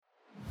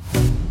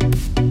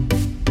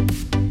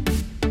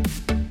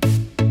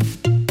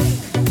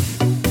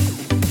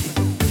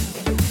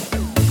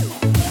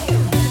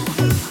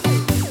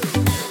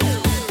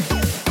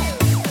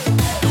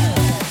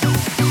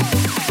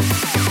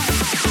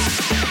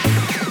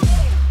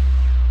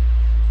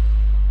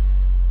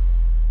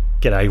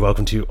G'day,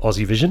 welcome to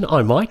Aussie Vision.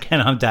 I'm Mike.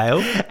 And I'm Dale.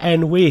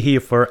 And we're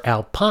here for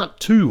our part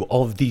 2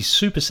 of the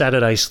Super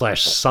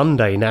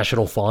Saturday/Sunday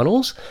National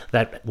Finals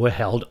that were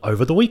held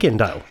over the weekend,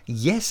 Dale.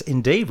 Yes,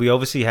 indeed. We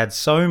obviously had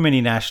so many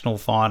national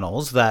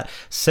finals that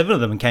 7 of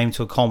them came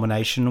to a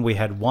culmination. We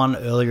had one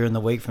earlier in the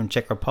week from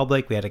Czech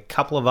Republic. We had a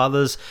couple of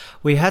others.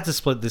 We had to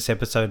split this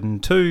episode in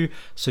 2.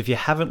 So if you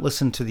haven't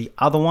listened to the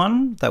other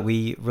one that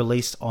we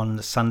released on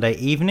Sunday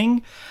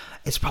evening,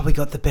 it's probably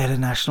got the better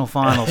national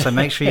final, so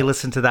make sure you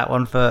listen to that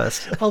one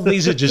first. Well,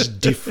 these are just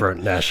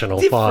different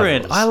national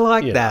finals. I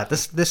like that.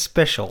 They're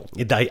special.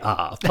 They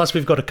are. Plus,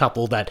 we've got a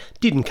couple that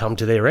didn't come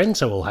to their end,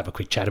 so we'll have a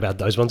quick chat about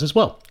those ones as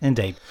well.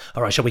 Indeed.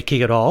 All right, shall we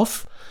kick it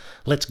off?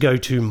 Let's go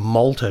to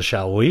Malta,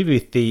 shall we?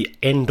 With the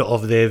end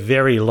of their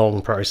very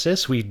long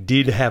process, we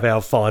did have our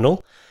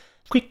final.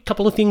 Quick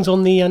couple of things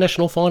on the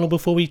national final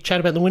before we chat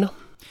about the winner.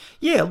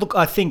 Yeah, look,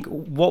 I think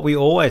what we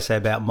always say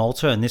about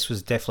Malta, and this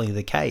was definitely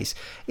the case,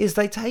 is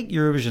they take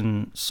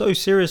Eurovision so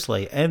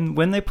seriously. And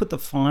when they put the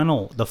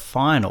final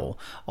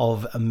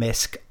of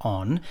Mesk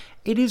on,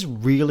 it is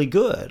really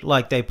good.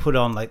 Like, they put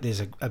on, like,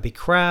 there's a big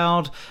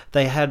crowd.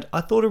 They had,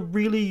 I thought, a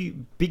really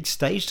big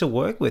stage to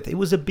work with. It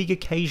was a big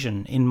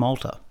occasion in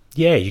Malta.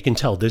 Yeah, you can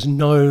tell there's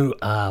no,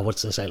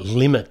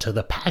 limit to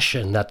the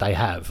passion that they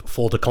have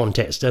for the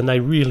contest, and they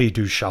really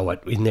do show it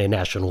in their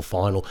national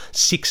final.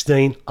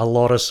 16, a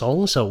lot of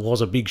songs, so it was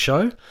a big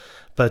show,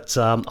 but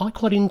I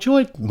quite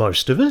enjoyed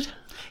most of it.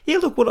 Yeah,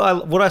 look, what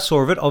I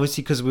saw of it,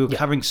 obviously, because we were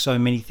covering so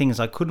many things,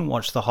 I couldn't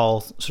watch the whole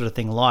sort of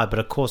thing live, but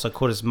of course I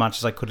caught as much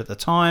as I could at the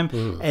time,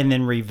 and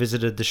then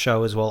revisited the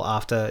show as well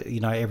after,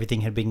 everything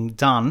had been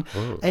done,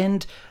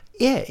 and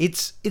yeah,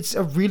 it's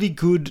a really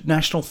good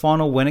national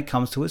final when it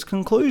comes to its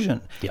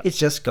conclusion. Yep. It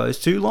just goes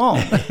too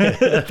long.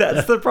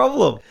 That's the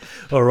problem.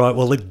 All right,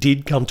 well, it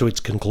did come to its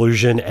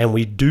conclusion, and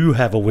we do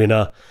have a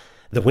winner.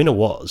 The winner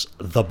was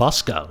The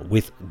Busker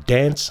with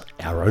Dance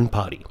Our Own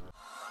Party.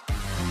 I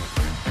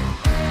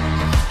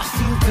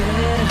feel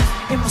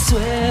better in my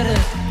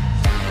sweater.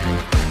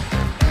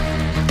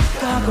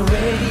 Got a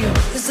radio,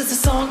 this is a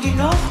song you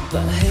know.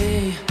 But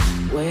hey,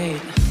 wait,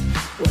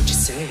 what'd you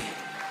say?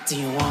 Do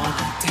you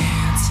wanna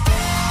dance?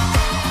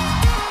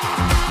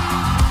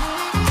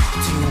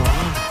 Do you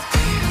wanna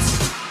dance?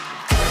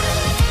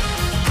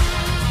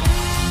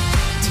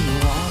 Do you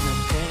wanna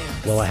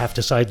dance? Well, I have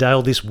to say,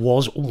 Dale, this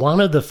was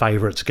one of the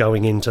favourites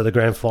going into the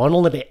grand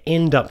final and it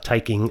ended up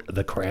taking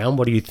the crown.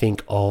 What do you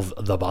think of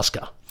The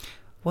Busker?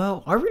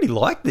 Well, I really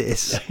like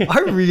this. I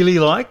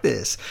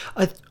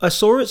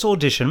saw its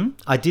audition.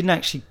 I didn't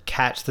actually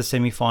catch the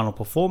semi-final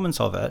performance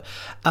of it.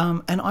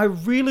 And I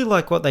really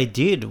like what they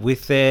did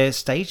with their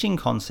staging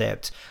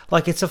concept.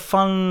 Like, it's a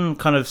fun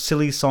kind of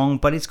silly song,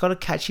 but it's got a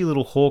catchy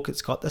little hook.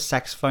 It's got the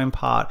saxophone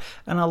part.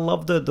 And I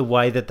love the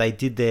way that they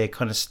did their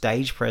kind of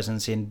stage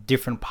presence in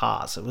different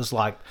parts. It was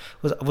like,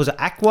 was it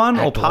Act 1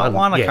 or Part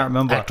 1? I can't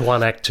remember. Act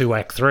 1, Act 2,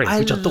 Act 3,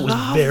 which I thought was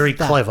very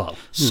clever.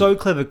 So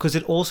clever, because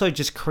it also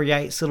just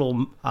creates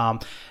little...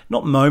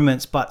 not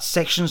moments, but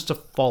sections to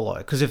follow.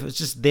 Because if it's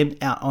just them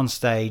out on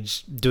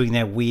stage doing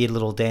their weird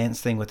little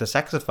dance thing with the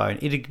saxophone,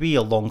 it'd be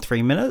a long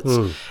 3 minutes.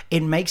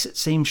 It makes it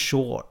seem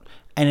short,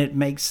 and it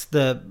makes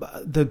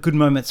the good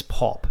moments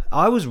pop.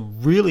 I was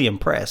really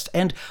impressed,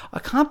 and I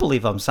can't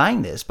believe I'm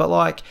saying this, but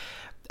like,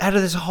 out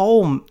of this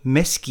whole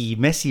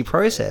messy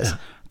process,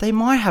 they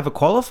might have a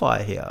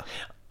qualifier here.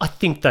 I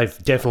think they've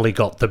definitely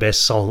got the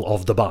best song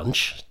of the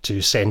bunch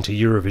to send to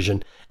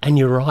Eurovision. And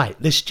you're right,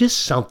 there's just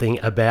something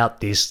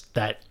about this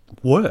that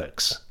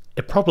works.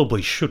 It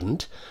probably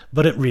shouldn't,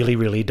 but it really,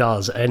 really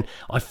does. And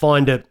I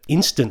find it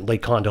instantly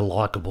kind of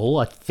likeable.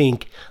 I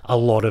think a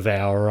lot of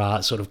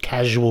our sort of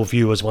casual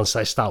viewers, once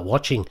they start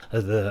watching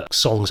the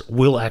songs,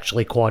 will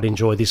actually quite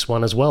enjoy this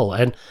one as well.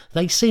 And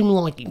they seem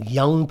like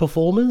young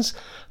performers,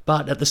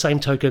 but at the same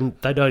token,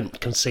 they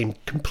don't seem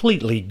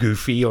completely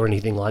goofy or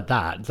anything like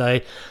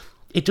that.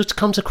 It just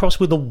comes across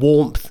with a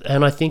warmth,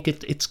 and I think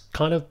it's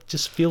kind of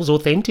just feels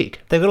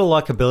authentic. They've got a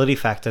likability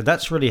factor.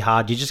 That's really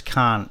hard. You just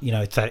can't,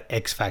 it's that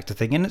X Factor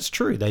thing, and it's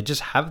true. They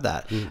just have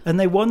that. And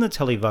they won the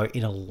televote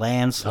in a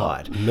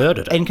landslide.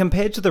 Murdered it. And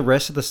compared to the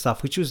rest of the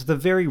stuff, which was the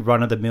very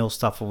run-of-the-mill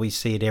stuff that we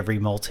see at every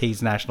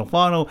Maltese national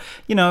final,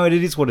 it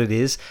is what it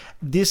is.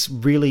 This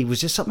really was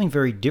just something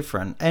very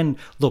different. And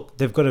look,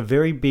 they've got a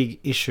very big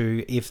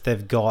issue if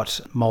they've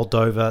got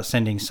Moldova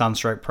sending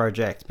Sunstroke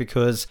Project,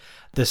 because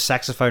the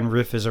saxophone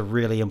riff is a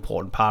really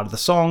important part of the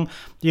song.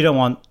 You don't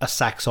want a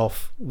sax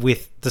off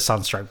with the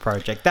Sunstroke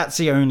Project. That's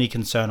the only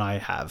concern I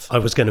have. I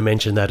was going to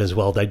mention that as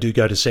well. They do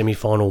go to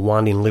semi-final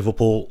 1 in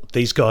Liverpool.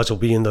 These guys will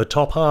be in the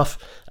top half.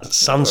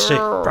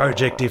 Sunstroke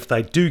Project, if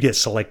they do get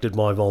selected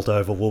by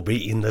Moldova, will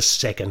be in the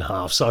second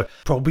half. So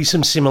probably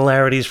some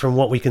similarities from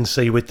what we can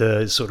see with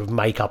the sort of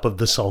makeup of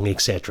the song,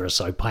 etc.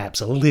 So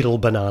perhaps a little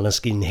banana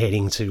skin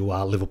heading to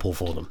Liverpool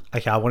for them.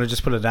 Okay, I want to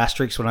just put an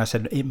asterisk when I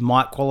said it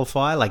might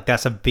qualify. Like,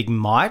 that's a big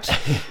might.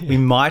 We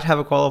might have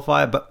a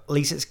qualifier, but at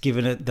least it's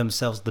given it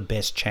themselves the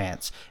best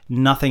chance.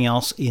 nothing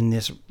else in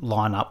this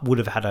lineup would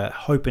have had a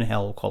hope in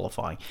hell of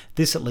qualifying.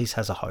 This at least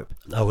has a hope.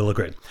 I will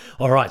agree.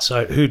 All right,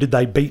 so who did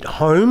they beat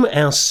home?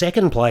 Our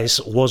second place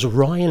was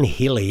Ryan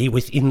Hilly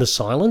with In the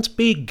Silence.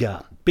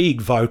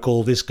 Big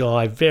vocal, this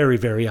guy, very,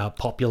 very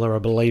popular, I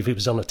believe. He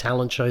was on a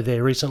talent show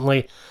there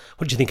recently.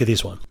 What did you think of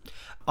this one?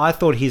 I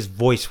thought his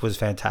voice was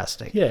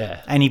fantastic.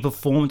 Yeah. And he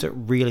performed it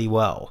really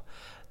well.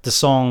 The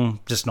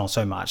song, just not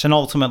so much. And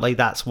ultimately,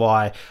 that's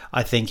why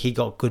I think he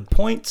got good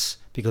points,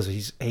 because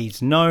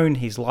he's known,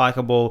 he's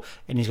likable,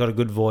 and he's got a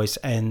good voice.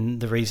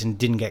 And the reason he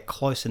didn't get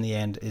close in the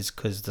end is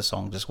because the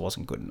song just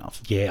wasn't good enough.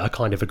 Yeah, I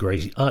kind of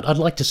agree. I'd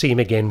like to see him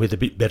again with a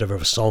bit better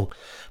of a song.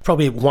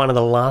 Probably one of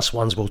the last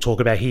ones we'll talk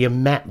about here,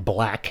 Matt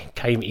Black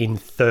came in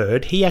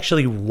third. He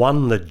actually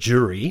won the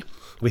jury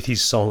with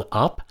his song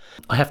Up.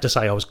 I have to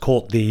say I was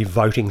caught the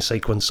voting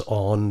sequence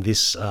on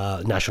this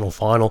national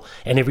final,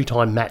 and every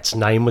time Matt's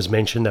name was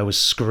mentioned, they was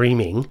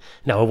screaming.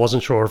 Now, I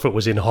wasn't sure if it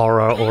was in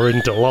horror or in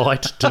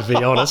delight, to be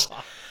honest.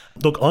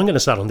 Look, I'm going to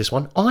start on this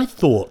one. I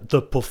thought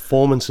the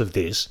performance of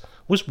this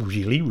was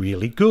really,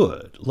 really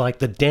good. Like,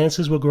 the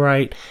dancers were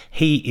great.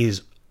 He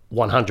is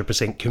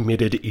 100%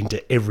 committed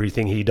into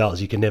everything he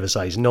does. You can never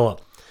say he's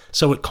not.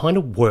 So it kind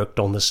of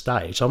worked on the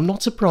stage. I'm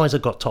not surprised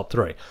it got top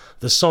 3.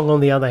 The song, on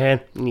the other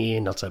hand,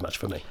 not so much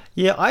for me.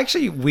 Yeah, I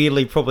actually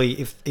weirdly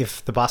probably,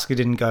 if the busker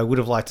didn't go, would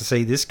have liked to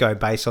see this go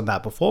based on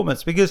that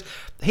performance, because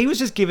he was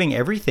just giving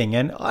everything.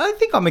 And I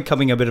think I'm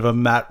becoming a bit of a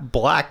Matt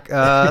Black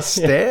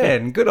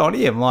stan. Good on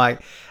him.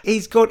 Like,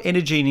 he's got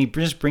energy and he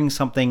just brings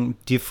something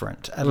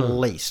different at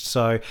least.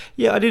 So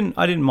yeah, I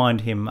didn't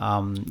mind him,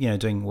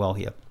 doing well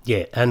here.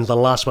 Yeah, and the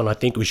last one I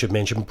think we should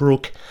mention,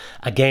 Brooke.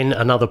 Again,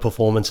 another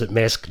performance at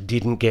MESC,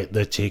 didn't get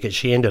the ticket.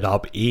 She ended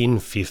up in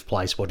 5th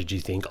place. What did you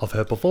think of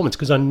her performance?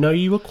 Because I know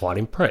you were quite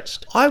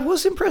impressed. I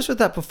was impressed with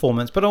that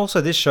performance, but also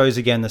this shows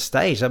again the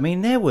stage. I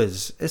mean,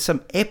 there's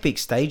some epic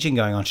staging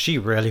going on. She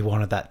really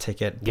wanted that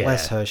ticket. Yeah.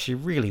 Bless her. She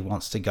really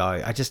wants to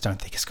go. I just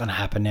don't think it's going to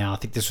happen now. I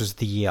think this was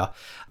the year.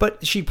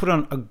 But she put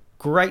on a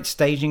great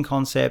staging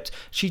concept.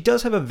 She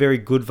does have a very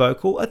good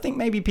vocal. I think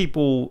maybe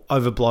people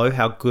overblow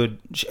how good...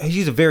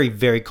 She's a very,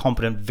 very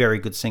competent, very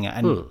good singer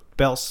and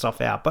belts stuff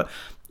out. But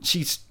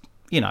she's,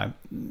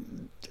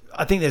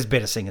 I think there's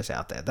better singers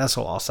out there. That's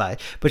all I'll say.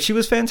 But she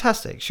was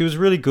fantastic. She was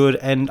really good.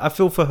 And I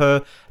feel for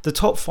her, the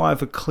top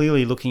 5 were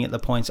clearly looking at the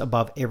points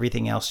above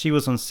everything else. She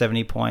was on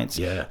 70 points,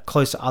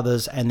 close to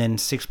others. And then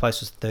 6th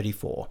place was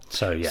 34.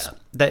 So, yeah.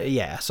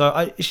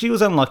 She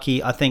was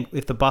unlucky. I think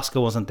if the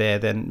busker wasn't there,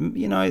 then,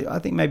 I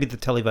think maybe the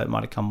televote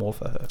might have come more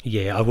for her.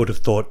 Yeah, I would have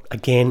thought,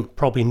 again,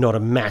 probably not a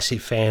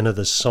massive fan of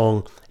the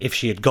song. If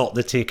she had got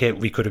the ticket,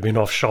 we could have been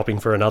off shopping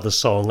for another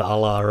song, a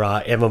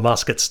la Emma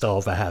Muscat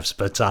style, perhaps.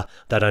 But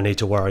they don't need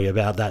to worry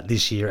about that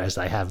this year, as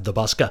they have the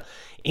busker.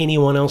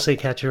 Anyone else there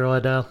catch your eye,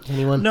 Dale?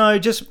 Anyone? No,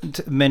 just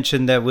to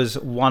mention there was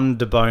one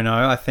De Bono,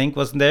 I think,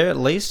 wasn't there, at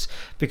least?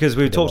 Because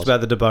we've talked about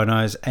the De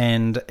Bonos,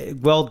 and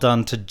well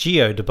done to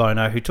Gio De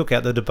Bono, who took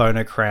out the De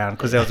Bono crown,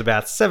 because there was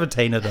about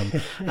 17 of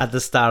them at the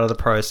start of the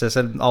process,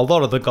 and a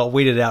lot of them got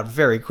weeded out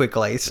very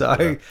quickly.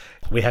 So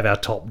we have our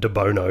top De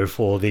Bono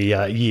for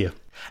the year.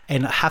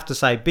 And I have to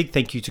say, big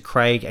thank you to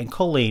Craig and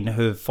Colleen,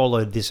 who have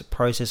followed this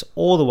process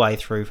all the way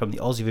through from the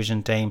Aussie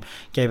Vision team,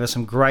 gave us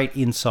some great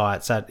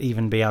insights that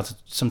even be able to,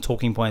 some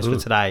talking points for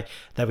today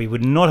that we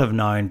would not have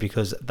known,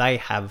 because they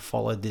have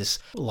followed this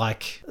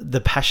like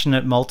the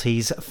passionate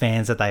Maltese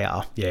fans that they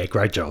are. Yeah,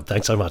 great job.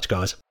 Thanks so much,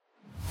 guys.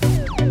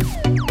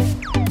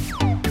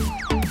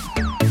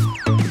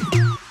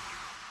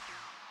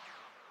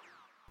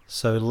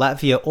 So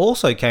Latvia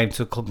also came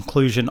to a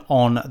conclusion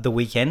on the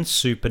weekend,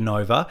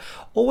 Supernova.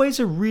 Always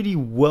a really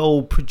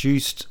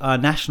well-produced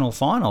national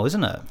final,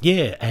 isn't it?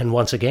 Yeah, and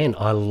once again,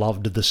 I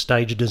loved the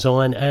stage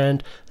design,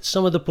 and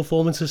some of the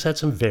performances had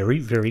some very,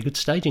 very good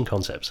staging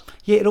concepts.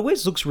 Yeah, it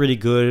always looks really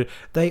good.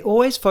 They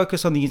always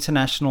focus on the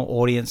international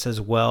audience as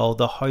well.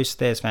 The host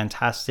there is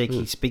fantastic.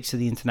 He speaks to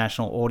the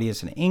international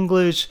audience in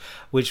English,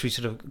 which we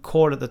sort of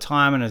caught at the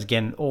time, and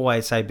again,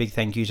 always say big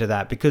thank you to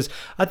that, because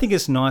I think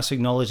it's nice to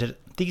acknowledge that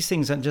these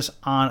things just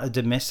aren't a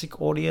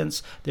domestic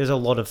audience. There's a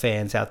lot of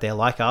fans out there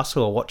like us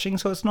who are watching,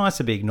 so it's nice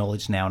to be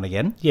acknowledged now and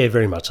again. Yeah,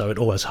 very much so. It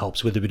always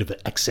helps with a bit of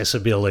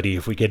accessibility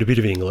if we get a bit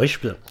of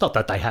English. But not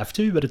that they have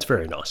to, but it's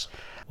very nice.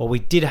 Well, we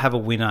did have a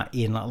winner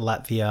in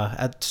Latvia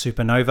at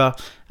Supernova,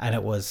 and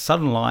it was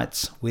Southern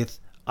Lights with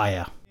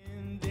Aya.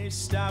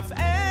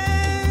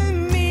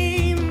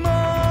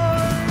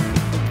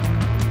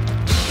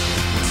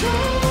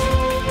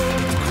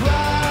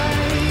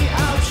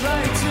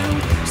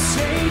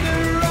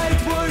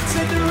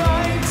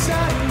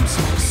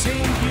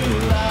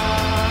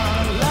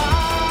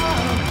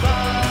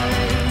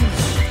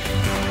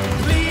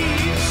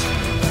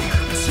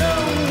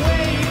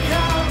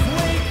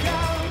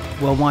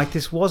 Well, Mike,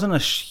 this wasn't a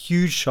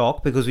huge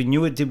shock because we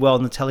knew it did well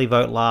in the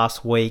televote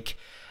last week.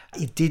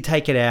 It did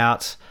take it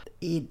out.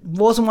 It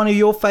wasn't one of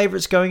your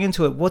favourites going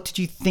into it. What did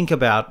you think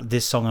about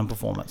this song and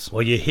performance?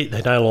 Well, you hit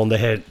the nail on the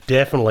head.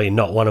 Definitely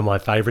not one of my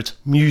favourites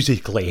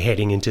musically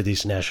heading into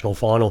this national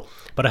final.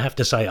 But I have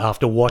to say,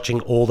 after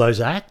watching all those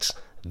acts,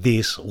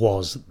 this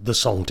was the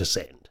song to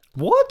send.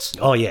 What?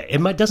 Oh, yeah.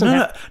 It doesn't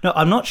No,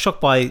 I'm not shocked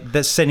by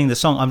that sending the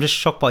song. I'm just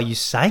shocked by you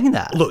saying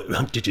that.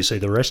 Look, did you see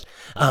the rest?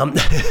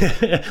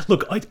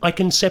 Look, I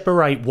can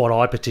separate what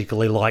I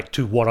particularly like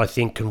to what I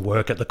think can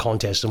work at the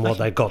contest and what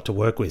they got to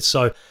work with.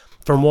 So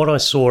from what I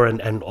saw,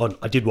 and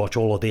I did watch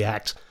all of the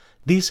acts,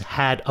 this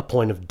had a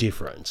point of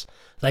difference.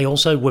 They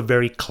also were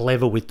very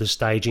clever with the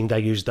staging.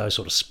 They used those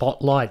sort of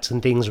spotlights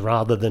and things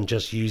rather than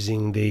just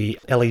using the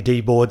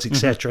LED boards,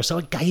 etc. So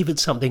it gave it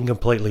something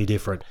completely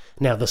different.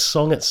 Now, the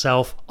song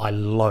itself, I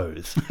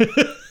loathe.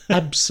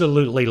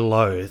 Absolutely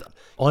loathe.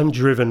 I'm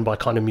driven by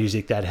kind of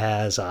music that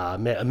has a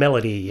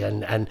melody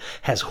and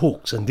has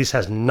hooks, and this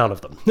has none of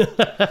them.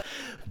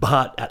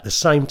 But at the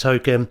same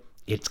token,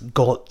 it's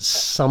got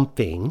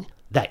something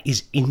that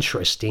is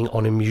interesting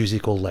on a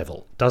musical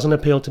level. Doesn't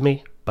appeal to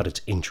me, but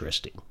it's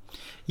interesting.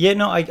 Yeah,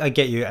 no, I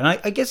get you. And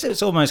I guess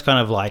it's almost kind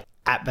of like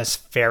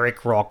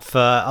atmospheric rock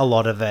for a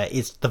lot of it.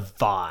 It's the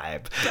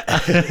vibe.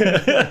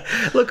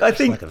 Look, I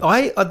think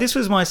this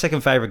was my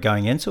second favourite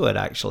going into it,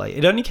 actually.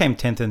 It only came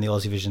 10th in the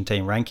Aussie Vision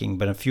team ranking,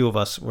 but a few of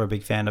us were a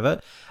big fan of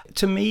it.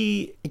 To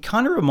me, it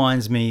kind of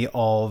reminds me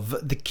of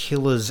The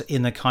Killers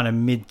in the kind of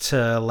mid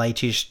to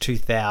late-ish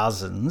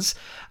 2000s.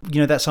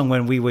 You know, that song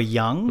When We Were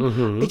Young?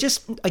 Mm-hmm. It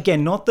just,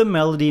 again, not the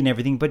melody and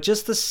everything, but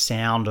just the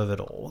sound of it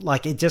all.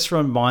 Like, it just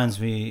reminds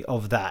me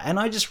of that. And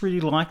I just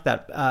really like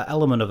that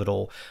element of it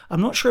all.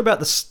 I'm not sure about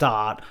the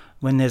start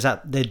when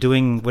they're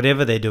doing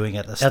whatever they're doing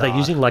at the start. Are they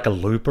using like a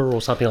looper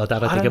or something like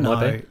that? I think it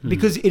might be.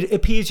 Because it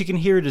appears you can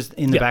hear it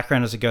in the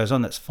background as it goes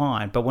on. That's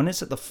fine. But when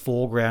it's at the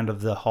foreground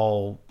of the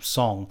whole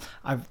song,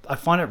 I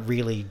find it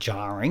really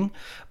jarring.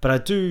 But I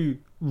do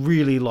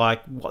really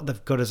like what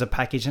they've got as a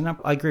package, and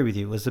I agree with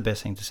you, it was the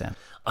best thing to sound.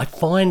 I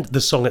find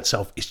the song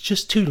itself is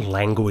just too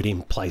languid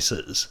in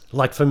places.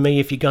 Like for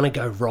me, if you're going to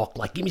go rock,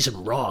 like give me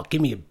some rock,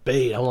 give me a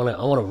beat. I want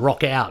to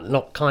rock out,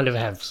 not kind of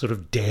have sort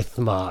of death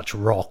march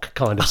rock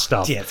kind of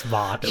stuff. Death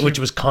march. Which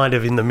was kind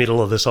of in the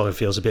middle of the song, it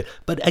feels a bit.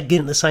 But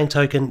again, at the same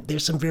token,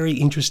 there's some very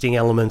interesting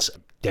elements.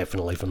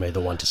 Definitely for me, the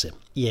one to send.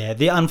 Yeah,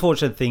 the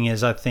unfortunate thing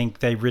is I think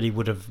they really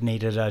would have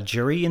needed a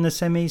jury in the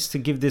semis to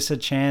give this a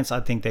chance. I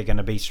think they're going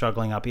to be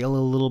struggling uphill a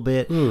little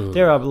bit.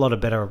 There are a lot of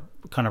better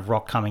kind of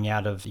rock coming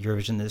out of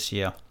Eurovision this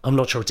year. I'm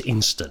not sure it's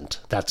instant.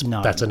 That's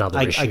another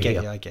issue. I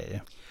get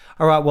you.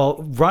 All right, well,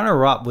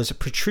 runner-up was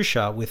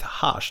Patricia with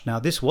Hush. Now,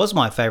 this was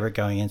my favourite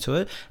going into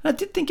it, and I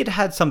did think it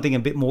had something a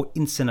bit more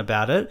instant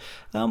about it.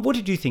 What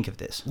did you think of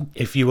this?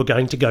 If you were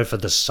going to go for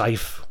the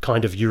safe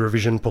kind of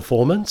Eurovision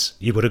performance,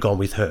 you would have gone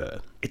with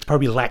her. It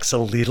probably lacks a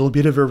little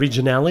bit of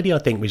originality. I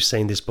think we've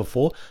seen this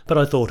before, but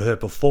I thought her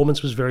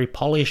performance was very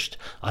polished.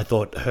 I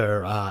thought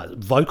her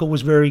vocal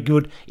was very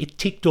good. It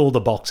ticked all the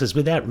boxes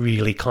without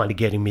really kind of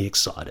getting me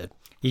excited.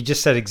 You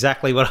just said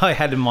exactly what I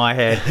had in my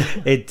head.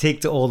 It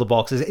ticked all the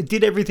boxes. It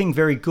did everything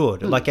very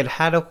good. Like, it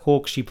had a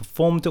hook. She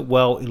performed it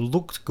well. It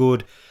looked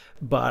good.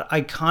 But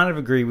I kind of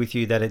agree with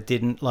you that it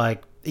didn't,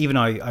 like, even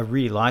though I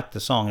really liked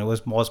the song, it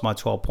was my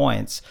 12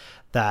 points,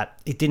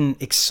 that it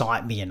didn't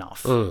excite me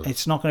enough.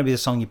 It's not going to be the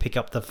song you pick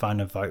up the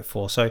phone and vote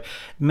for. So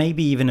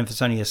maybe even if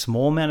it's only a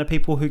small amount of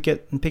people who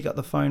get and pick up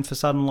the phone for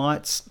Southern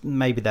Lights,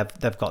 maybe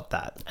they've got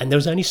that. And there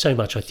was only so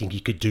much I think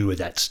you could do with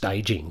that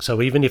staging.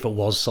 So even if it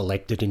was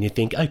selected and you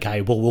think,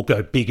 okay, well, we'll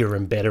go bigger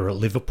and better at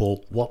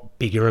Liverpool, what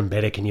bigger and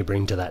better can you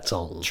bring to that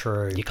song?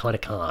 True. You kind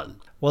of can't.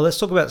 Well, let's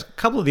talk about a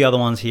couple of the other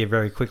ones here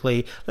very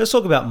quickly. Let's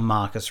talk about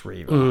Marcus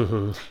Riva.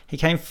 Mm-hmm. He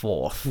came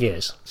fourth.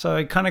 Yes.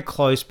 So kind of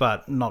close,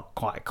 but not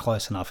quite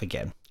close enough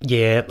again.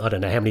 Yeah, I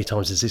don't know how many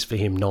times is this for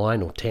him,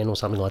 9 or 10 or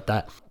something like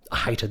that. I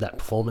hated that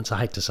performance,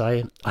 I hate to say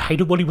it. I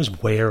hated what he was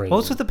wearing. What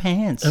was with the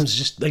pants? It was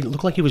just, they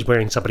looked like he was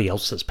wearing somebody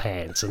else's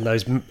pants and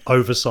those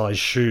oversized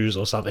shoes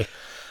or something.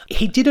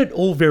 He did it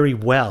all very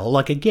well.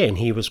 Like, again,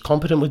 he was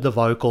competent with the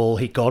vocal.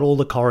 He got all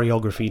the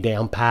choreography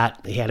down pat.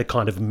 He had a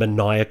kind of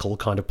maniacal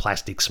kind of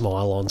plastic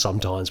smile on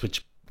sometimes, which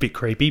is a bit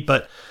creepy.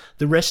 But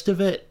the rest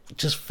of it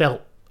just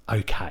felt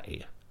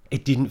okay.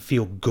 It didn't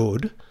feel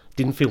good.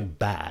 Didn't feel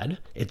bad.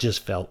 It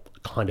just felt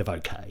kind of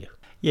okay.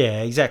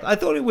 Yeah, exactly. I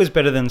thought it was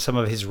better than some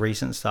of his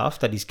recent stuff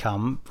that he's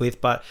come with.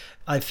 But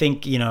I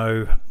think,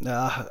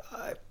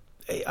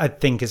 I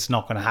think it's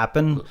not going to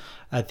happen.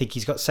 I think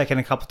he's got second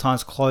a couple of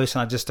times close,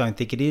 and I just don't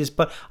think it is.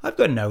 But I've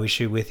got no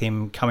issue with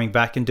him coming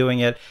back and doing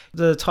it.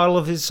 The title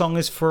of his song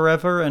is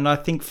Forever, and I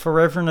think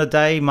forever and a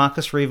day,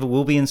 Marcus Riva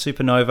will be in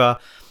Supernova.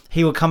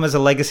 He will come as a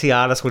legacy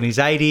artist when he's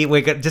 80. We're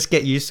going to just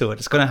get used to it.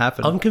 It's going to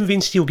happen. I'm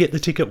convinced he'll get the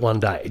ticket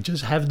one day.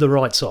 Just have the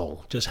right song.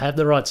 Just have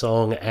the right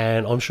song,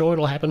 and I'm sure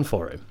it'll happen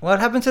for him. Well, it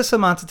happened to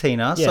Samantha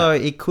Tina, so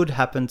it could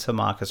happen to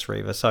Marcus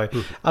Riva. So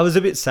I was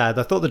a bit sad.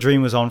 I thought the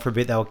dream was on for a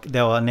bit.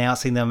 They were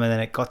announcing them, and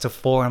then it got to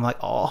 4, and I'm like,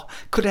 oh,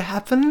 could it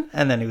happen?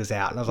 And then it was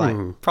out. And I was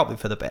like, probably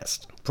for the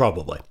best.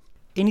 Probably.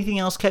 Anything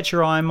else catch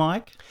your eye,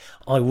 Mike?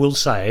 I will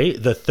say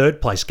the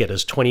third place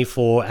getters,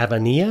 24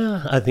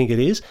 Avenir, I think it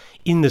is,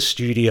 in the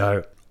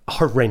studio.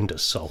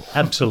 horrendous song.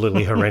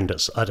 Absolutely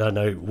horrendous. I don't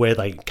know where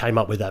they came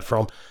up with that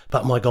from.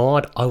 But my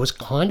God, I was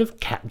kind of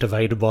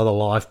captivated by the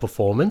live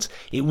performance.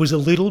 It was a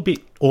little bit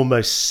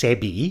almost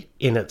Sebby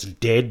in its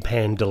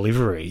deadpan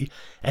delivery.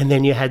 And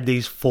then you had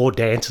these 4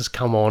 dancers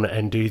come on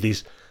and do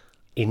this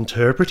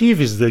interpretive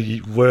is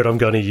the word I'm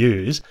going to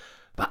use.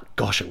 But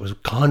gosh, it was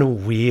kind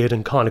of weird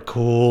and kind of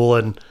cool.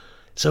 And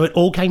so it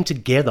all came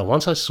together.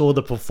 Once I saw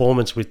the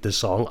performance with the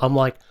song, I'm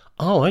like,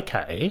 oh,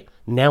 okay,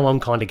 now I'm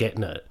kind of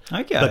getting it.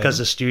 Okay. Because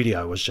the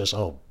studio was just,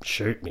 oh,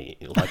 shoot me,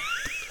 like,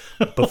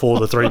 before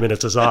the 3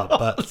 minutes is up.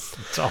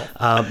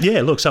 But,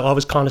 yeah, look, so I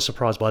was kind of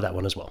surprised by that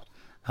one as well.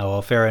 Oh,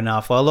 well, fair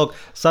enough. Well, look,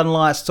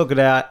 Sunlights took it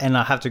out, and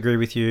I have to agree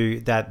with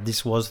you that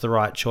this was the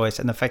right choice.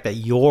 And the fact that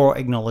you're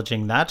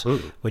acknowledging that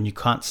when you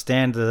can't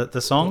stand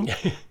the song,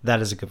 that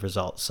is a good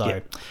result.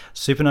 So,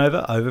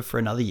 Supernova over for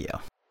another year.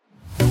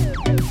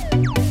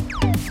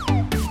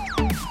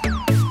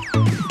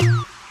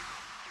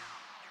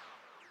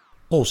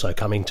 Also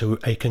coming to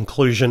a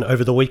conclusion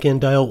over the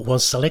weekend, Dale,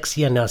 was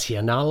Selecția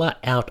Națională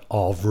out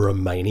of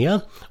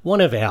Romania,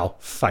 one of our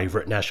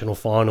favourite national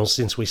finals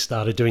since we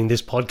started doing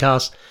this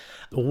podcast.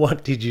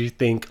 What did you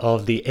think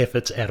of the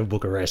efforts out of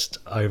Bucharest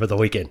over the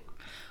weekend?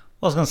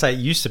 I was going to say it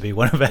used to be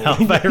one of our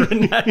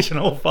favourite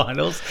national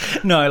finals.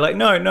 No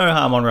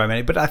harm on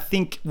Romania. But I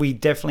think we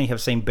definitely have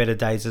seen better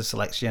days of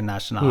Selecția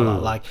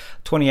Națională. Like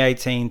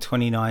 2018,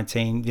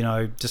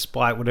 2019,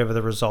 despite whatever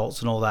the results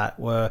and all that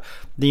were,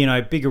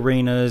 big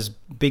arenas,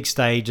 big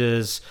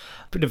stages,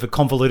 bit of a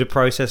convoluted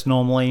process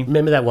normally.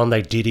 Remember that one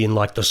they did in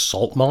like the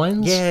salt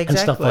mines? Yeah, exactly. And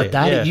stuff like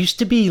that? Yeah. It used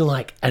to be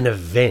like an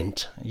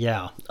event.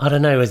 Yeah. I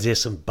don't know, is there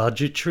some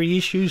budgetary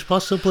issues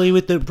possibly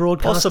with the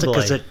broadcaster? Possibly.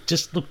 Because it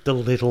just looked a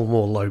little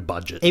more low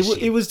budget.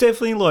 It was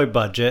definitely low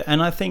budget,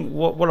 and I think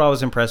what I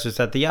was impressed with is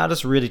that the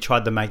artists really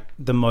tried to make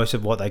the most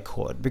of what they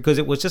could, because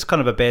it was just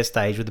kind of a bare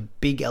stage with a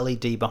big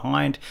LED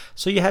behind,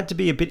 so you had to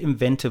be a bit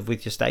inventive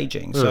with your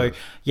staging. So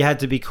you had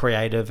to be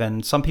creative,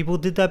 and some people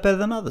did that better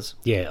than others.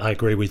 Yeah, I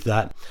agree with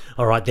that.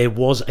 All right, there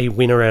was a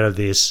winner out of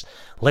this.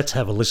 Let's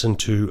have a listen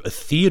to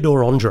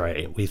Theodore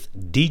Andre with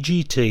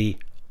DGT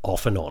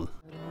Off and On.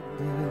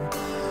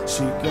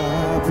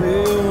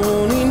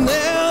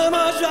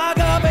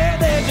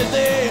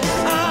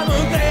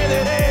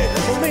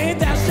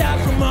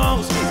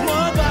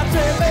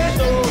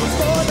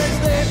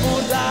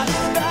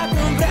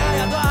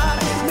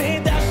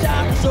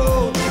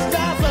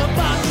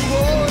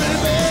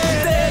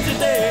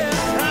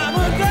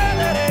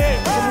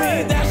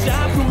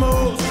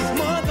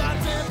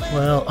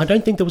 Well, I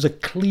don't think there was a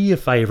clear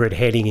favourite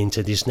heading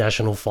into this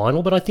national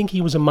final, but I think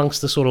he was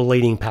amongst the sort of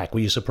leading pack. Were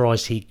you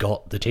surprised he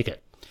got the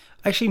ticket?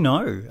 Actually,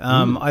 no.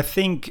 I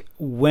think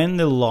when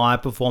the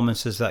live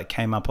performances that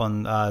came up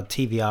on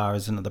TVR,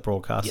 isn't it, the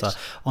broadcaster,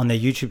 on their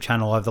YouTube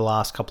channel over the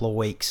last couple of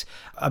weeks,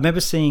 I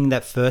remember seeing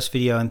that first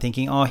video and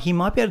thinking, oh, he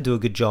might be able to do a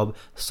good job.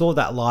 Saw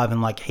that live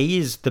and he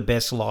is the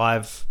best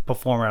live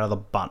performer out of the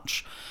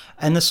bunch.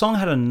 And the song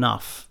had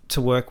enough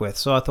to work with.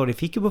 So I thought if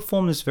he could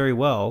perform this very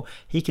well,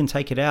 he can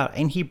take it out.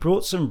 And he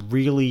brought some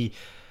really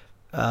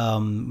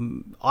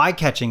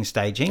eye-catching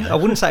staging. I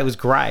wouldn't say it was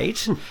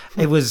great.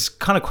 It was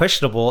kind of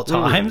questionable at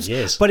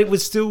times, but it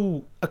was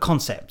still a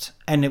concept,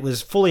 and it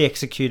was fully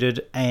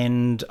executed,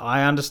 and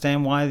I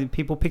understand why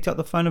people picked up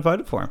the phone and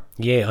voted for him.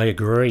 Yeah, I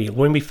agree.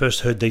 When we first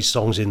heard these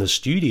songs in the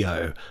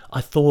studio,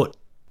 I thought,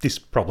 this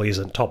probably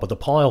isn't top of the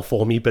pile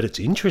for me, but it's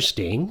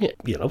interesting,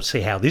 see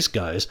how this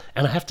goes.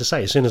 And I have to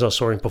say, as soon as I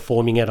saw him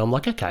performing it, I'm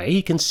like, okay,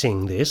 he can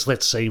sing this.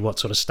 Let's see what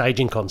sort of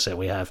staging concept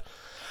we have.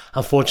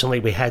 Unfortunately,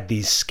 we had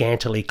these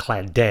scantily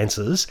clad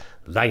dancers.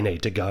 They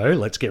need to go.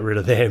 Let's get rid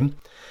of them.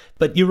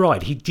 But you're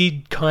right, he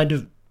did kind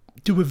of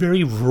do a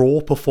very raw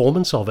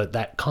performance of it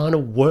that kind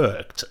of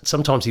worked.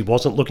 Sometimes he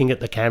wasn't looking at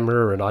the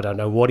camera and I don't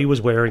know what he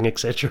was wearing,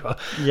 etc.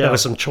 There were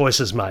some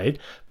choices made.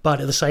 But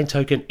at the same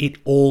token, it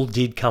all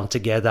did come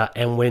together,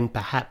 and when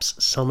perhaps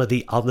some of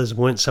the others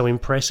weren't so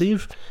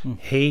impressive,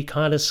 he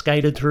kind of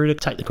skated through to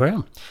take the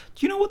crown.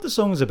 Do you know what the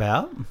song was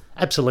about?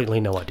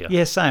 Absolutely no idea.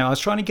 Yeah, same. I was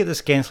trying to get the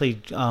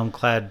scantily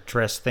clad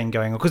dress thing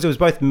going on, because it was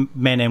both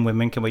men and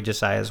women, can we just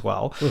say, as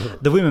well.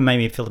 The women made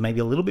me feel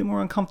maybe a little bit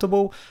more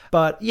uncomfortable.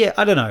 But yeah,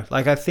 I don't know.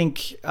 I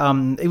think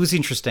it was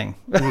interesting.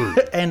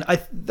 And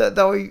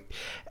though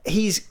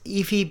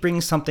if he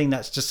brings something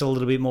that's just a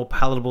little bit more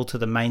palatable to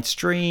the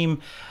mainstream,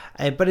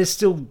 but is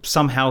still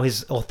somehow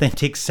his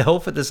authentic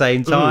self at the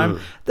same time,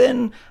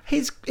 then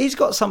he's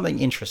got something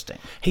interesting.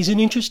 He's an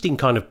interesting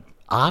kind of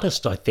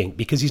artist, I think,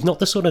 because he's not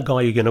the sort of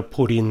guy you're going to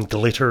put in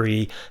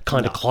glittery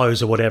kind of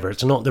clothes or whatever.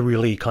 It's not the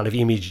really kind of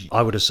image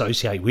I would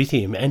associate with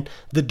him. And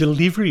the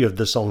delivery of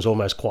the song's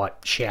almost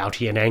quite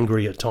shouty and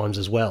angry at times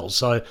as well.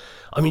 So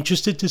I'm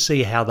interested to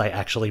see how they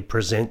actually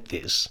present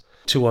this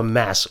to a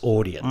mass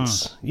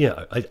audience.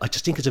 I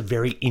just think it's a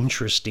very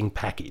interesting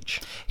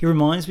package. He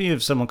reminds me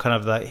of someone kind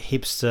of the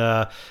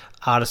hipster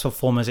artist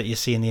performers that you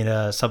see in the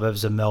inner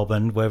suburbs of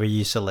Melbourne, where we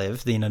used to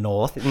live, the inner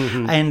north.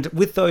 And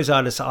with those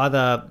artists,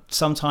 either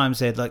sometimes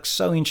they're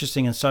so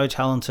interesting and so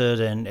talented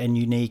and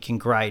unique and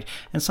great,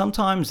 and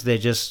sometimes they're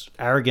just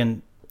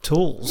arrogant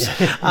tools.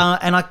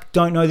 And I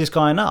don't know this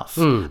guy enough.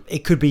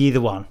 It could be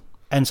either one.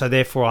 And so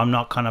therefore I'm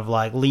not kind of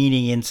like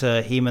leaning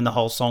into him and the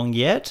whole song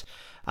yet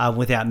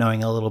without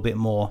knowing a little bit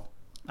more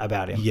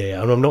about him.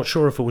 Yeah, and I'm not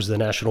sure if it was the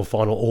national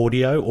final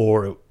audio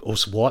or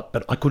what,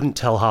 but I couldn't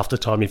tell half the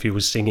time if he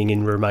was singing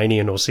in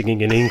Romanian or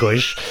singing in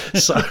English.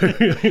 So,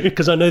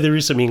 because I know there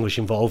is some English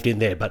involved in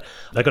there, but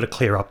they've got to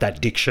clear up that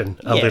diction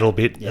a little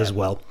bit as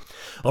well.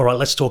 All right,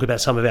 let's talk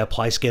about some of our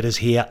place getters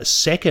here.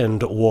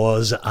 Second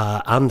was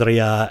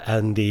Andrea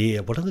and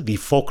the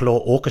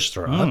Folklore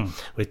Orchestra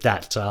with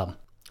that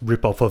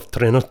rip-off of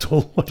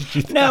Trenutol. What did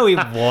you think? No, it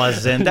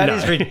wasn't. That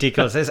is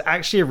ridiculous. There's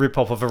actually a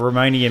rip-off of a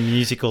Romanian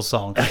musical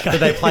song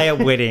that they play at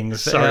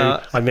weddings. Sorry,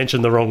 I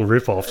mentioned the wrong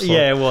rip-off. So.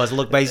 Yeah, it was.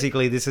 Look,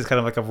 basically, this is kind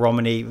of like a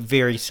Romany,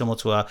 very similar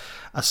to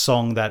a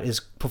song that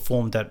is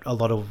performed at a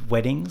lot of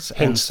weddings.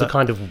 Hence the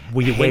kind of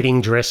wedding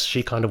dress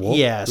she kind of wore.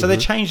 Yeah, so they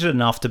changed it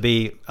enough to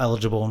be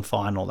eligible and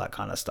fine, all that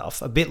kind of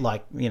stuff. A bit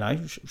like,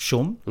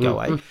 Shum, go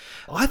away.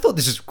 I thought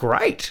this is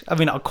great. I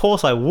mean, of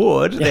course I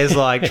would. There's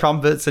like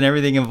trumpets and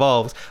everything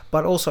involved.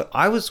 But also,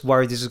 I was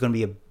worried this was going to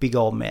be a big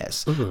old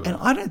mess. And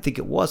I don't think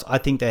it was. I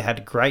think they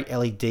had great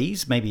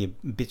LEDs, maybe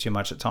a bit too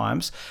much at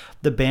times.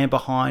 The band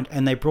behind,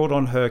 and they brought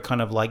on her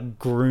kind of like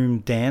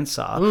groomed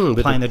dancer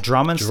playing the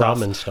drum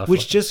and stuff,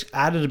 which just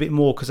added a bit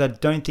more because I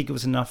don't think it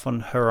was enough on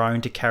her own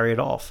to carry it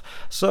off.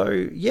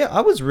 So, yeah, I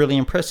was really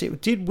impressed.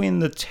 It did win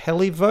the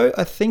tele vote,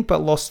 I think, but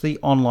lost the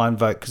online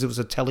vote because it was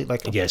a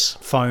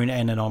phone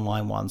and an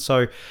online one.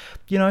 So,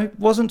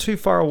 wasn't too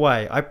far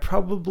away. I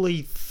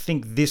probably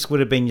think this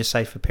would have been your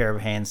safer pair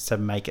of hands to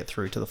make it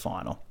through to the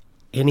final.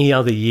 Any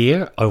other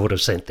year, I would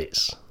have sent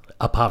this,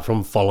 apart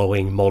from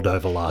following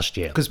Moldova last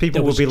year. Because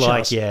people would be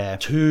like,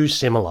 too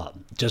similar.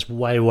 Just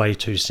way, way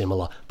too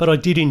similar. But I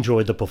did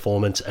enjoy the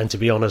performance, and to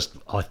be honest,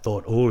 I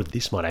thought,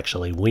 this might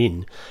actually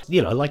win.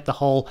 Like the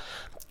whole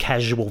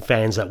casual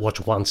fans that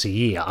watch once a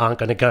year aren't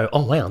going to go,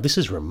 oh, wow, this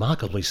is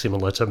remarkably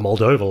similar to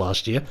Moldova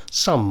last year.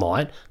 Some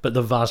might, but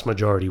the vast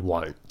majority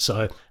won't.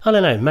 So, I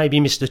don't know, maybe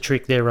missed a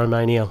trick there,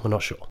 Romania. We're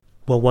not sure.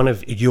 Well, one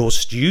of your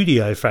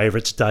studio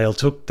favourites, Dale,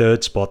 took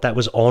third spot. That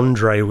was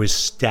Andre with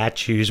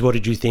Statues. What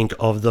did you think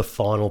of the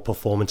final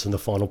performance and the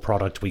final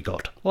product we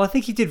got? Well, I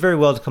think he did very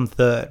well to come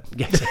third.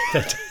 Yes,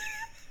 that's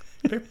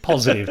very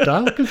positive,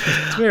 Dale.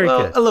 It's very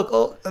good.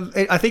 Look,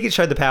 I think it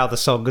showed the power of the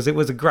song because it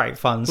was a great,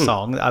 fun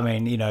song. I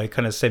mean,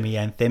 kind of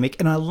semi-anthemic.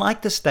 And I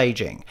liked the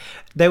staging.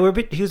 He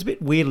was a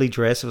bit weirdly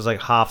dressed. It was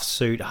like half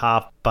suit,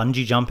 half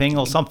bungee jumping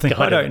or something.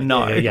 I don't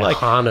know. Yeah, like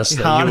harness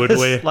that you would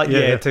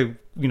wear. To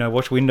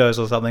wash windows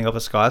or something off a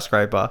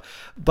skyscraper.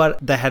 But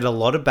they had a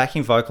lot of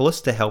backing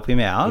vocalists to help him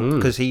out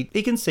because he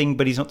can sing,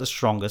 but he's not the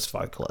strongest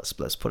vocalist.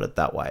 Let's put it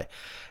that way.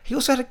 He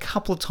also had a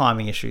couple of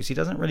timing issues. He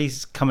doesn't really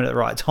come in at the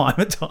right time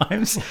at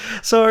times.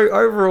 So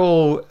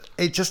overall,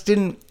 it just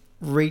didn't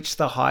reach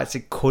the heights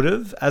it could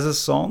have as a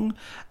song.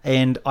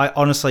 And I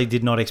honestly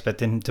did not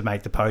expect him to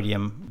make the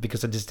podium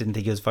because I just didn't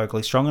think he was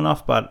vocally strong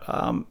enough. But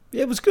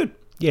it was good.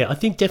 Yeah, I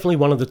think definitely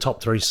one of the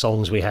top 3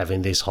 songs we have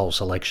in this whole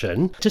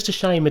selection. Just a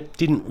shame it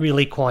didn't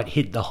really quite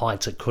hit the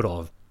heights it could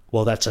have.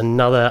 Well, that's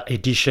another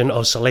edition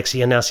of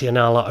Selección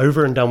Nacional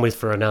over and done with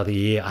for another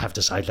year. I have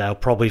to say, Dale,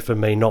 probably for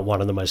me, not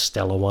one of the most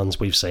stellar ones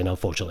we've seen,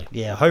 unfortunately.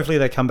 Yeah, hopefully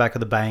they come back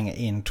with a bang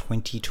in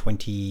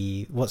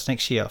 2020. What's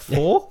next year?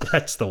 4?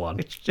 That's the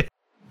one.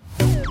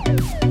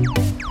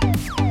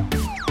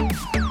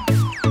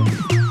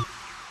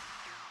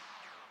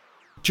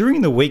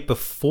 During the week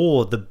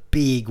before the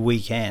big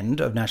weekend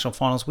of national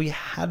finals, we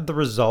had the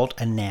result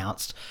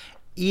announced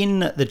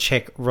in the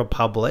Czech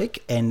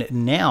Republic and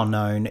now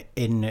known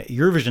in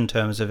Eurovision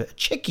terms of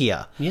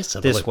Czechia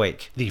this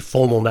week. The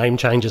formal name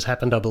changes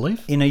happened, I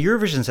believe. In a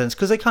Eurovision sense,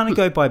 because they kind of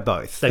go by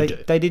both. They do.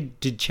 They did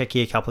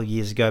Czechia a couple of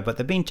years ago, but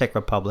they've been Czech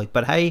Republic.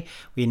 But hey,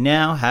 we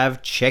now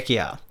have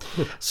Czechia.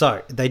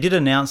 So they did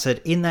announce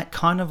it in that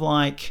kind of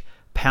like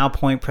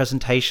PowerPoint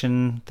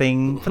presentation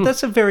thing. But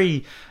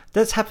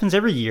that happens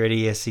every year at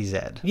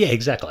ESCZ. Yeah,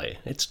 exactly.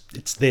 It's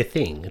their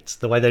thing. It's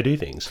the way they do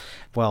things.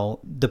 Well,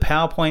 the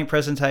PowerPoint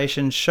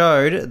presentation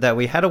showed that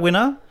we had a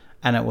winner,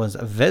 and it was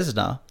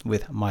Vesna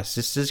with My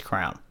Sister's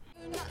Crown.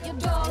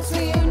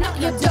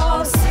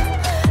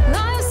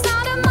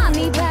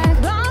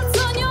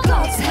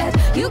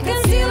 You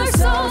can steal our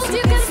souls,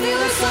 you can steal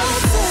our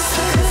souls.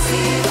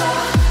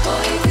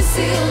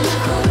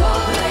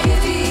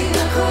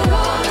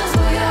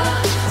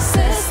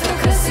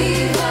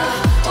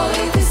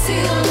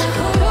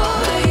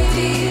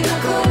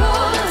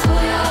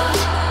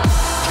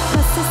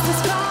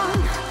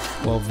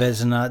 Well,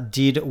 Vesna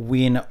did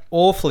win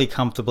awfully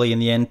comfortably in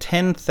the end,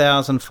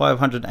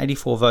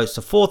 10,584 votes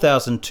to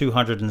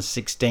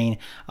 4,216.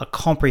 A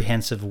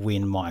comprehensive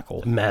win,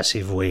 Michael.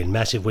 Massive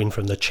win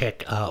from the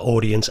Czech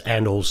audience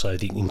and also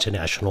the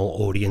international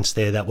audience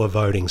there that were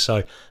voting.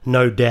 So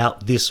no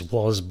doubt this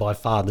was by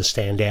far the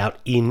standout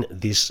in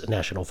this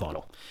national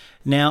final.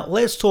 Now,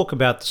 let's talk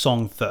about the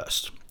song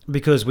first,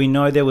 because we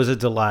know there was a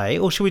delay.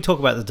 Or should we talk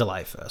about the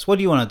delay first? What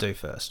do you want to do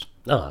first?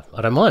 Oh,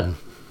 I don't mind.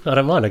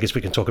 I guess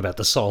we can talk about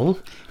the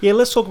song. Yeah,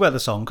 let's talk about the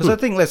song, because I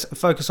think let's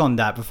focus on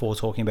that before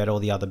talking about all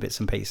the other bits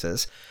and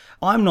pieces.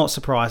 I'm not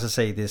surprised to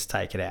see this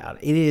take it out.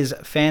 It is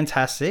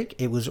fantastic.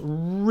 It was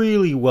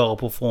really well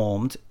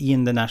performed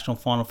in the national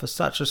final for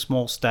such a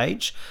small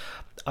stage.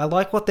 I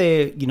like what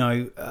they're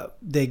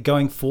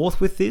going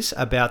forth with this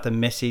about the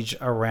message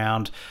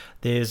around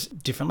there's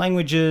different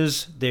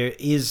languages.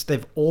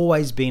 They've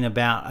always been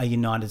about a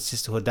united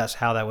sisterhood. That's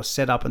how they were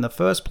set up in the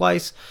first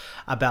place,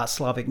 about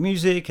Slavic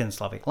music and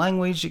Slavic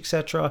language,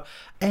 etc.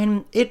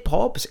 And it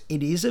pops.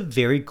 It is a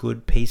very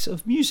good piece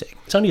of music.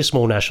 It's only a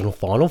small national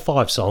final,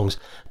 5 songs,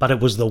 but it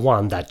was the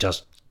one that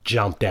just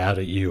jumped out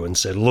at you and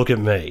said, look at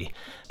me.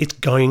 It's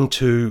going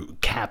to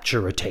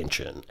capture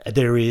attention.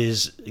 There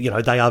is,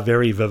 they are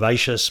very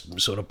vivacious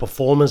sort of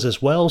performers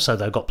as well, so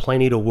they've got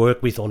plenty to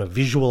work with on a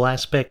visual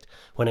aspect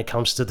when it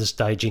comes to the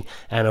staging.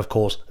 And of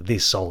course,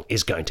 this song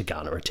is going to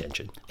garner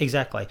attention.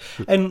 Exactly.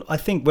 And I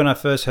think when I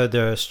first heard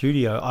the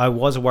studio, I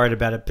was worried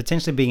about it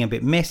potentially being a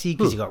bit messy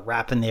because you got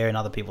rap in there and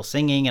other people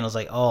singing. And I was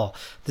like, oh,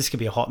 this could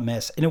be a hot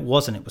mess. And it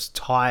wasn't. It was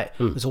tight.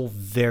 It was all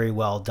very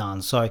well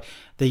done. So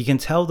that you can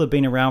tell they've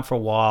been around for a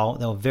while.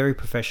 They were very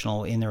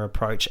professional in their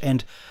approach.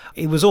 And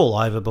it was all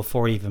over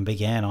before it even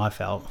began, I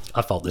felt.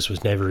 I felt this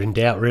was never in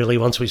doubt, really.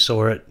 Once we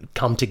saw it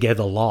come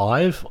together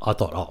live, I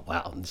thought, oh,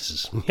 wow, this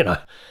is,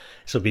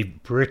 this will be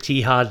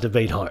pretty hard to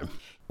beat home.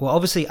 Well,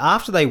 obviously,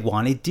 after they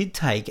won, it did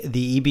take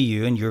the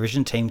EBU and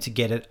Eurovision team to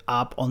get it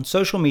up on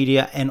social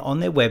media and on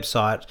their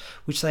website,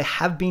 which they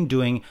have been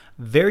doing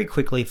very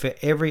quickly for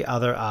every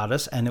other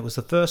artist. And it was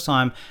the first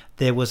time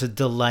there was a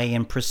delay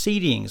in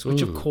proceedings,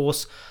 which, of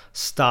course,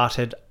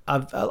 started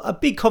a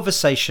big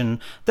conversation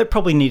that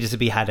probably needed to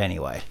be had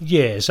anyway.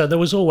 Yeah, so there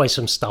was always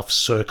some stuff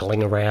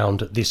circling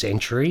around this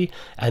entry.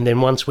 And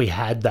then once we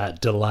had that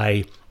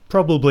delay,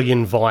 probably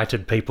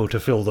invited people to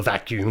fill the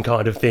vacuum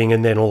kind of thing,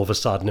 and then all of a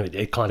sudden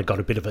it kind of got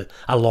a bit of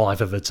a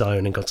life of its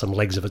own and got some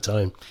legs of its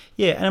own.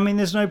 Yeah, and I mean,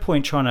 there's no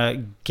point trying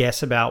to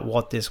guess about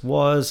what this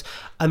was.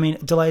 I mean,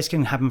 delays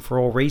can happen for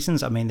all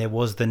reasons. I mean, there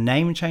was the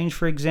name change,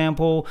 for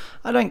example.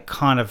 I don't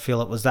kind of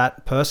feel it was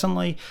that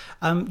personally.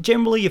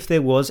 Generally, if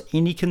there was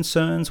any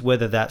concerns,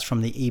 whether that's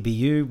from the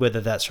EBU, whether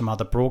that's from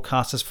other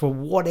broadcasters, for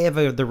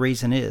whatever the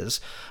reason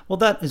is, well,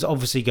 that is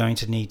obviously going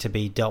to need to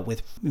be dealt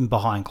with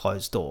behind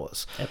closed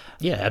doors.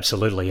 Yeah,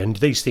 absolutely. And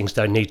these things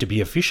don't need to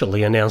be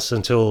officially announced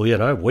until,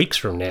 weeks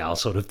from now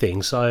sort of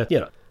thing. So,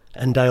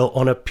 And Dale,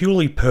 on a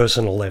purely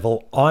personal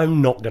level, I'm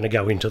not going to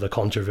go into the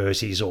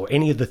controversies or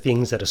any of the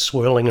things that are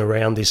swirling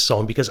around this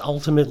song because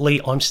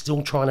ultimately I'm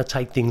still trying to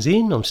take things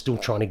in. I'm still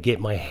trying to get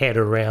my head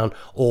around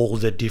all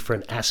the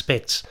different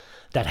aspects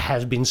that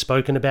have been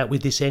spoken about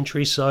with this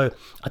entry. So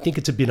I think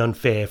it's a bit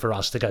unfair for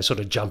us to go sort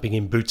of jumping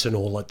in boots and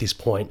all at this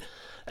point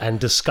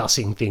and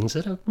discussing things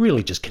that are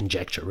really just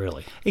conjecture,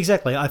 really.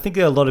 Exactly. I think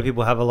a lot of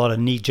people have a lot of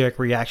knee-jerk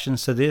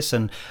reactions to this,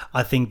 and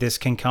I think this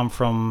can come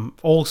from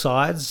all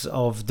sides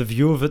of the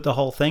view of it, the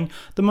whole thing.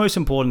 The most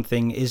important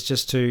thing is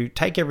just to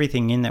take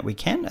everything in that we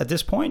can at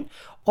this point.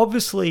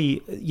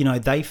 Obviously,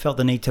 they felt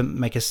the need to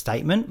make a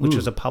statement, which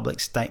was a public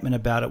statement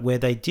about it, where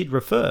they did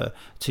refer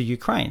to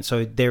Ukraine.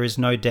 So there is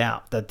no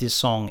doubt that this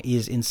song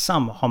is in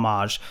some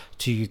homage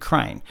to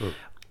Ukraine,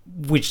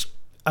 which...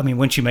 I mean,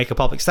 once you make a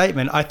public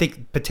statement, I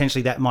think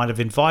potentially that might have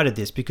invited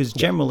this because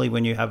generally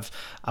when you have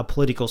a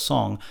political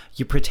song,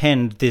 you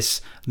pretend this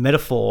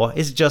metaphor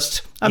is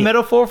just a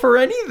metaphor for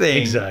anything.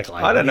 Exactly.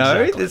 I don't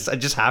know. Exactly. It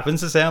just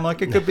happens to sound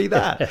like it could be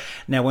that.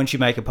 Now, once you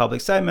make a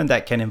public statement,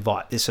 that can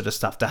invite this sort of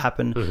stuff to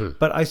happen.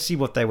 But I see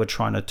what they were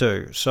trying to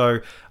do. So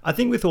I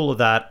think with all of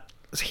that,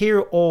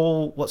 hear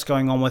all what's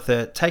going on with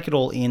it, take it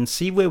all in,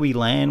 see where we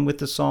land with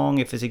the song,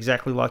 if it's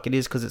exactly like it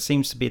is, because it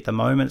seems to be at the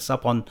moment it's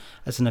up on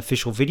as an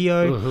official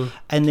video,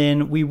 and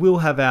then we will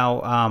have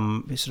our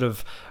sort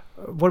of,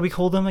 what do we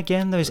call them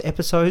again, those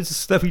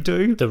episodes that we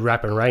do? The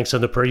Rap and Ranks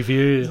and the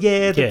preview.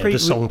 The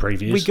song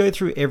previews. We go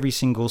through every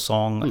single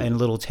song in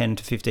little 10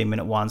 to 15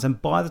 minute ones, and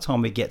by the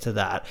time we get to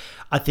that,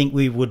 I think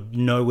we would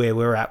know where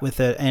we're at with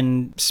it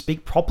and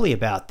speak properly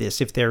about this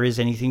if there is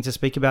anything to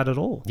speak about at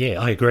all. Yeah,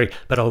 I agree.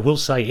 But I will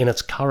say in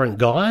its current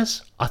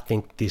guise, I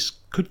think this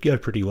could go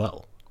pretty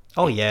well.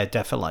 Oh, yeah,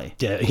 definitely.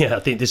 Yeah, I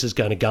think this is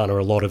going to garner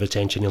a lot of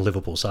attention in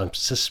Liverpool, so I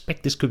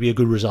suspect this could be a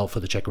good result for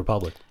the Czech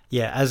Republic.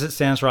 Yeah, as it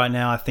stands right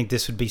now, I think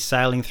this would be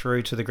sailing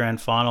through to the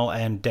grand final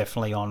and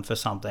definitely on for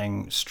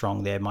something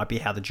strong there. Might be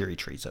how the jury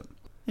treats it.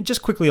 And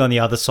just quickly on the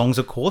other songs,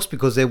 of course,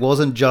 because there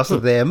wasn't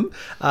just them.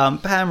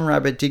 Pam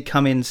Rabbit did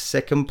come in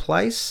second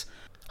place.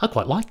 I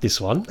quite liked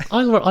this one.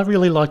 I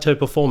really liked her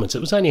performance.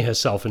 It was only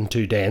herself and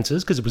 2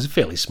 dancers because it was a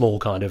fairly small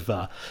kind of,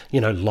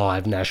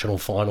 live national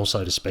final,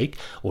 so to speak,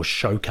 or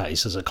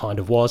showcase as it kind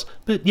of was.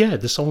 But yeah,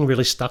 the song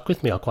really stuck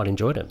with me. I quite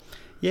enjoyed it.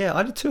 Yeah,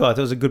 I did too. I thought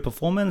it was a good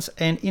performance.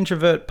 And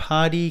Introvert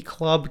Party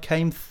Club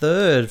came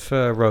third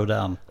for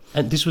Rodan.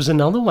 And this was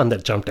another one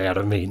that jumped out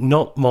at me.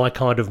 Not my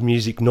kind of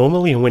music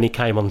normally. And when he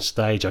came on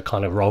stage, I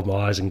kind of rolled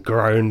my eyes and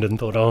groaned and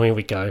thought, oh, here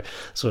we go.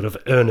 Sort of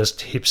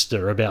earnest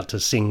hipster about to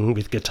sing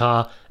with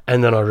guitar.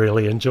 And then I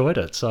really enjoyed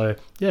it. So,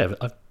 yeah,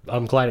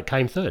 I'm glad it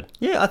came third.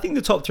 Yeah, I think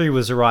the top three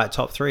was the right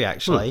top three,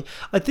 actually.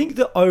 I think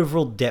the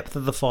overall depth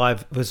of the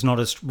five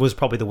was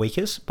probably the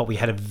weakest, but we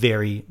had a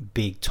very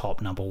big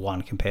top number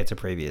one compared to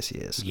previous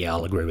years. Yeah,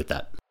 I'll agree with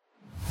that.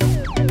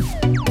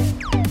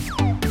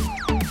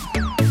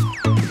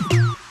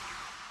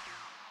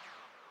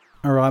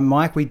 All right,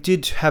 Mike, we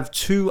did have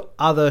two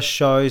other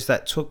shows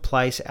that took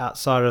place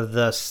outside of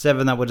the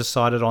 7 that were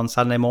decided on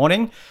Sunday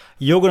morning.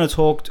 You're going to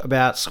talk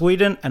about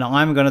Sweden, and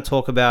I'm going to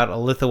talk about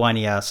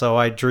Lithuania. So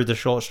I drew the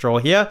short straw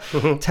here.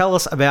 Tell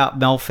us about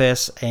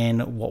Melfest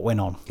and what went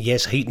on.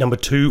 Yes, heat number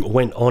 2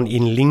 went on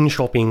in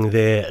Linköping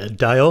there,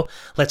 Dale.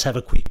 Let's have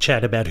a quick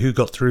chat about who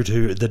got through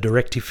to the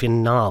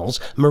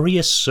directi-finals.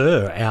 Maria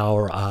Sir,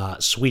 our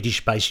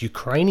Swedish-based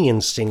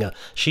Ukrainian singer,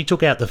 she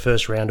took out the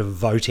first round of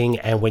voting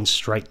and went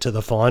straight to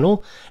the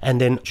final.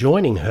 And then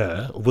joining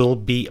her will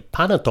be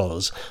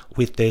Panatos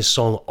with their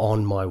song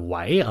On My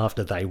Way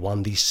after they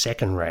won the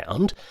second round.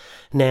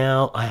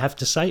 Now, I have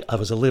to say, I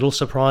was a little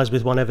surprised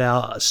with one of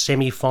our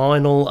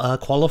semi-final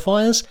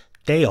qualifiers,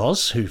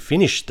 Theos, who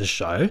finished the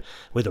show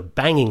with a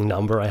banging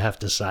number, I have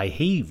to say.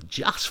 He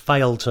just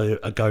failed to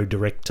go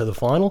direct to the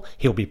final.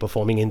 He'll be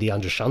performing in the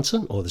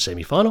Underchansen, or the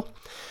semi-final.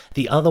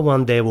 The other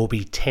one there will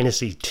be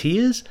Tennessee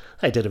Tears.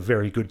 They did a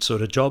very good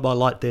sort of job. I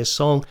like their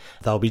song.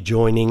 They'll be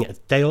joining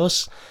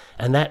Theos.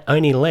 And that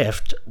only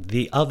left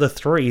the other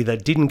 3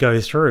 that didn't go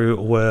through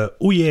were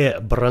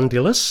Uje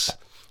Brandilis,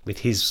 with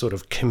his sort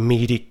of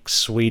comedic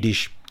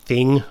Swedish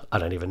thing. I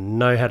don't even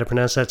know how to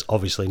pronounce that. It's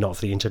obviously not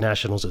for the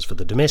internationals, it's for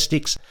the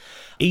domestics.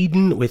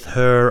 Eden with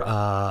her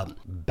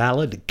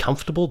ballad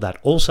Comfortable, that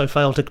also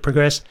failed to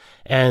progress.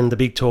 And the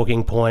big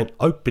talking point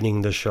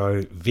opening the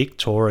show,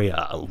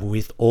 Victoria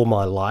with All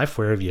My Life,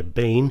 Where Have You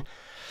Been?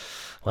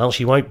 Well,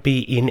 she won't be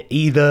in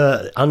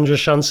either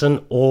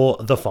Underchansen or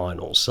the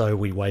finals. So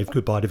we waved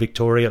goodbye to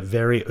Victoria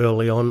very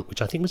early on,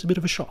 which I think was a bit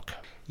of a shock.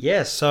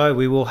 Yes, so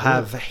we will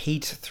have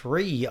Heat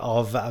 3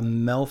 of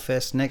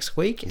Melfest next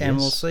week, and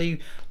we'll see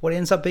what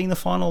ends up being the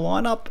final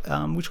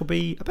lineup, which will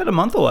be about a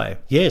month away.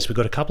 Yes, we've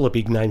got a couple of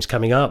big names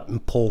coming up.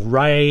 Paul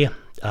Ray,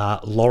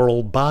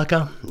 Laurel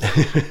Barker,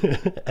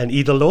 and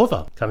Ida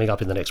Lova coming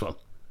up in the next one.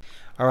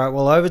 All right,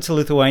 well, over to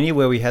Lithuania,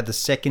 where we had the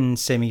second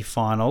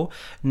semi-final.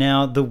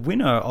 Now, the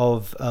winner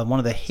of one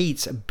of the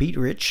heats, Beat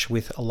Rich,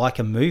 with Like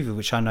a Movie,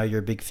 which I know you're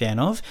a big fan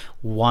of,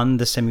 won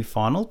the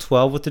semi-final,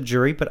 12 with the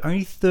jury, but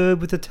only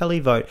third with the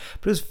televote.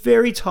 But it was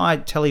very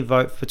tight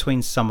televote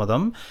between some of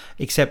them,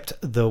 except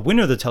the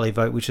winner of the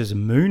televote, which is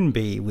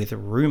Moonbee with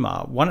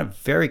Rumour, won it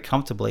very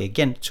comfortably.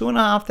 Again,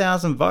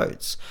 2,500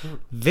 votes.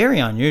 Very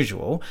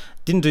unusual.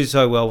 Didn't do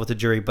so well with the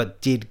jury,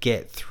 but did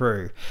get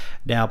through.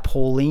 Now,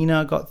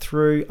 Paulina got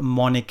through.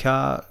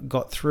 Monica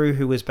got through,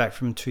 who was back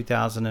from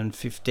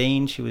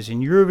 2015. She was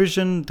in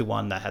Eurovision, the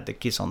one that had the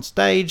kiss on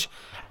stage.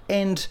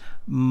 And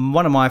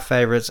one of my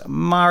favourites,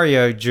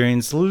 Mario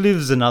Junes,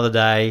 Lives Another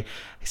Day,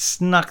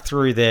 snuck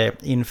through there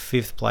in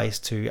 5th place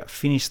to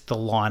finish the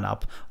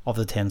lineup of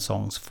the 10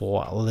 songs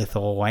for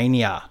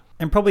Lithuania.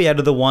 And probably out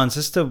of the ones,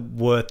 just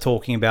worth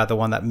talking about, the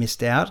one that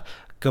missed out,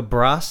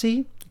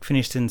 Gabrasi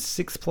finished in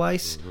 6th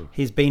place.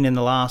 He's been in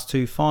the last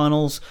 2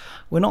 finals.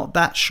 We're not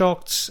that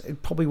shocked.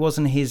 It probably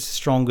wasn't his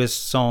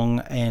strongest song,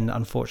 and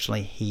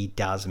unfortunately he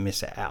does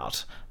miss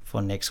out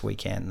for next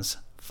weekend's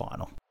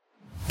final.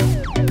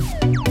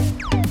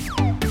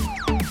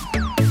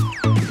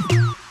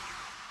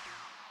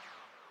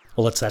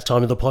 Well, it's that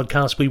time of the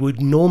podcast. We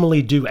would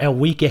normally do our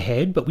week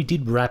ahead, but we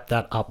did wrap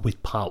that up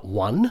with part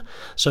 1.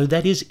 So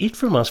that is it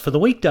from us for the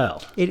week,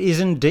 Dale. It is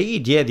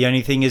indeed. Yeah, the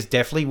only thing is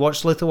definitely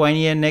watch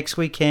Lithuania next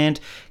weekend.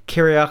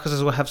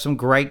 Kyriakos will have some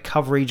great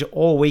coverage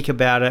all week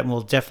about it, and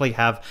we'll definitely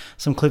have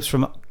some clips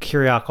from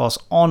Kyriakos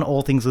on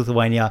all things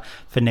Lithuania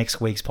for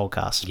next week's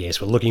podcast. Yes,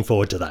 we're looking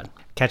forward to that.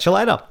 Catch you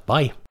later.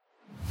 Bye.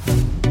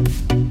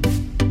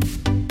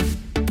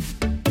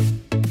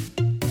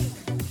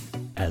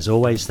 As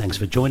always, thanks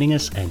for joining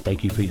us and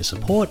thank you for your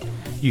support.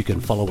 You can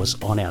follow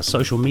us on our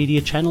social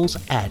media channels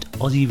at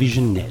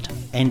AussieVisionNet.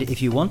 And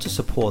if you want to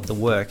support the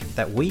work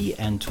that we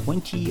and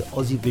 20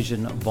 Aussie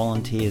Vision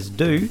volunteers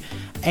do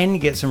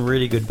and get some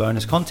really good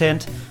bonus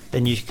content,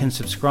 then you can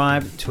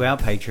subscribe to our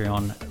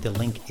Patreon. The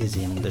link is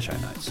in the show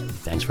notes.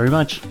 Thanks very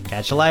much.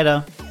 Catch you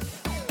later.